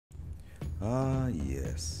Ah,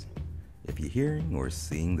 yes. If you're hearing or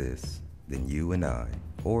seeing this, then you and I,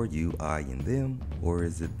 or you, I, and them, or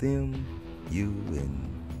is it them, you,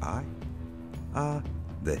 and I? Ah,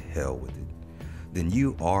 the hell with it. Then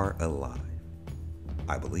you are alive.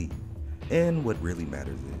 I believe. And what really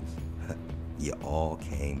matters is, you all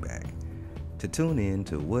came back to tune in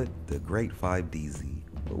to what the great 5DZ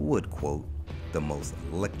would quote the most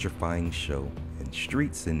electrifying show in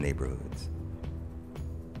streets and neighborhoods.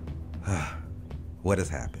 What has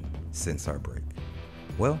happened since our break?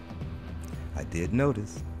 Well, I did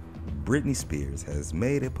notice Britney Spears has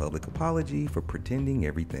made a public apology for pretending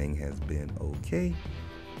everything has been okay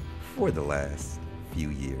for the last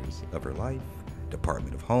few years of her life.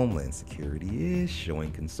 Department of Homeland Security is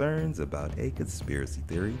showing concerns about a conspiracy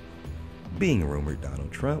theory being rumored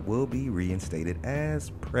Donald Trump will be reinstated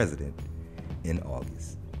as president in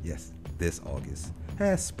August. Yes, this August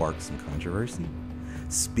has sparked some controversy.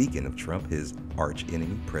 Speaking of Trump, his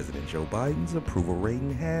arch-enemy, President Joe Biden's approval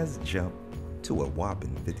rating has jumped to a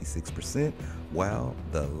whopping 56%, while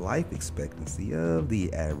the life expectancy of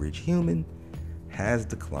the average human has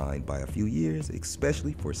declined by a few years,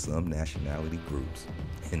 especially for some nationality groups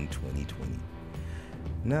in 2020.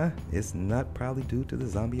 Nah, it's not probably due to the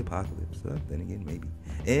zombie apocalypse. Then again, maybe.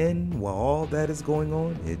 And while all that is going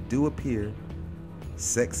on, it do appear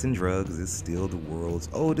sex and drugs is still the world's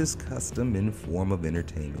oldest custom and form of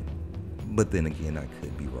entertainment. But then again, I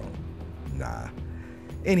could be wrong. Nah.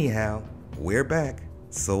 Anyhow, we're back.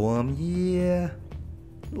 So, yeah,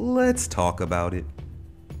 let's talk about it.